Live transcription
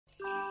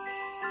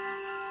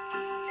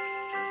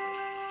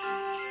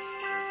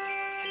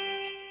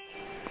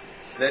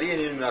Sizleri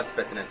yeni il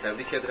münasibətlə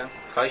təbrik edirəm.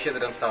 Xahiş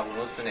edirəm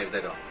sağlığınız üçün evdə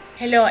qalın.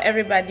 Hello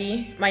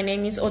everybody, my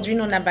name is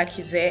Audrino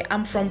Nabakize.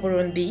 I'm from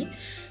Burundi,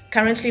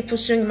 currently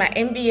pursuing my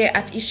MBA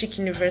at Isık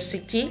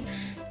University.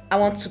 I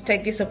want to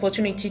take this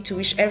opportunity to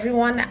wish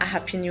everyone a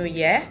happy new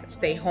year.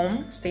 Stay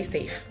home, stay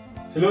safe.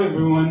 Hello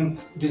everyone,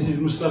 this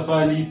is Mustafa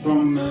Ali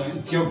from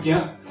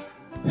Ethiopia,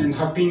 and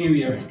Happy New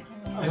Year.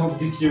 I hope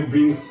this year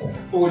brings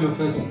all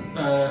of us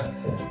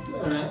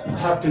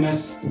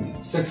happiness,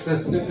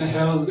 success,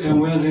 health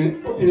and wealth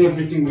in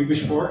everything we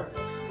wish for.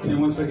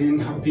 And once again,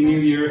 Happy New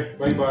Year,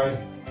 bye bye.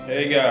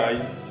 Hey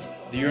guys,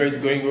 the year is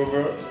going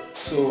over,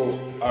 so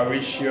I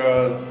wish you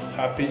a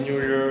Happy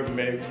New Year,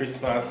 Merry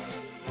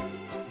Christmas.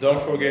 Don't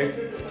forget,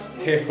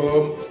 stay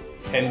home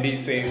and be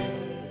safe.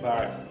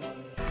 Bye.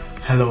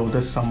 Hello,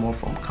 this is Samuel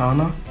from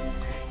Ghana.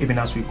 Even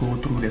as we go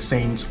through the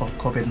signs of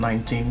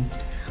COVID-19,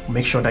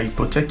 make sure that you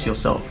protect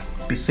yourself,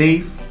 be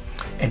safe,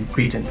 and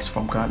greetings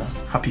from Ghana.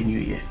 Happy New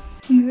Year.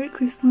 Merry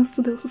Christmas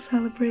to those who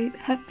celebrate.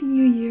 Happy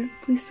New Year.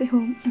 Please stay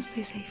home and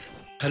stay safe.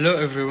 Hello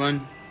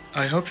everyone.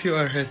 I hope you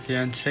are healthy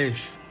and safe,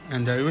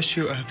 and I wish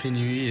you a Happy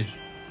New Year.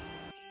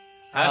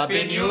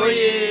 Happy New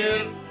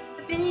Year!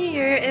 Happy New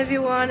Year,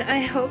 everyone.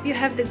 I hope you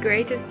have the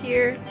greatest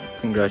year.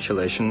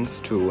 Congratulations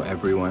to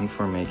everyone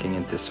for making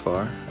it this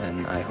far,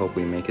 and I hope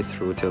we make it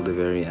through till the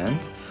very end.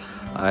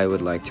 I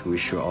would like to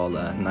wish you all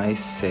a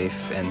nice,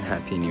 safe, and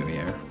happy New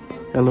Year.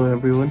 Hello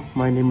everyone,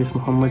 my name is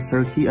Muhammad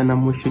Sarki and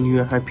I'm wishing you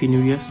a happy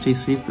New Year. Stay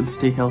safe and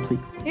stay healthy.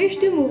 Here's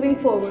to moving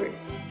forward,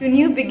 to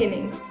new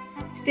beginnings.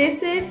 Stay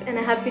safe and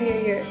a happy New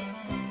Year.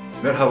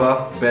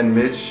 Merhaba, Ben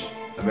Mitch,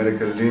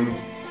 America Lim.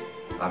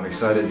 I'm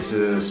excited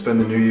to spend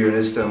the new year in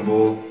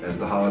Istanbul. As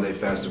the holiday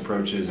fast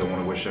approaches, I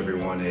want to wish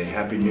everyone a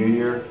happy new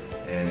year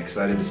and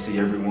excited to see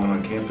everyone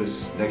on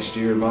campus next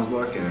year in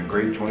Maslak and a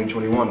great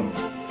 2021.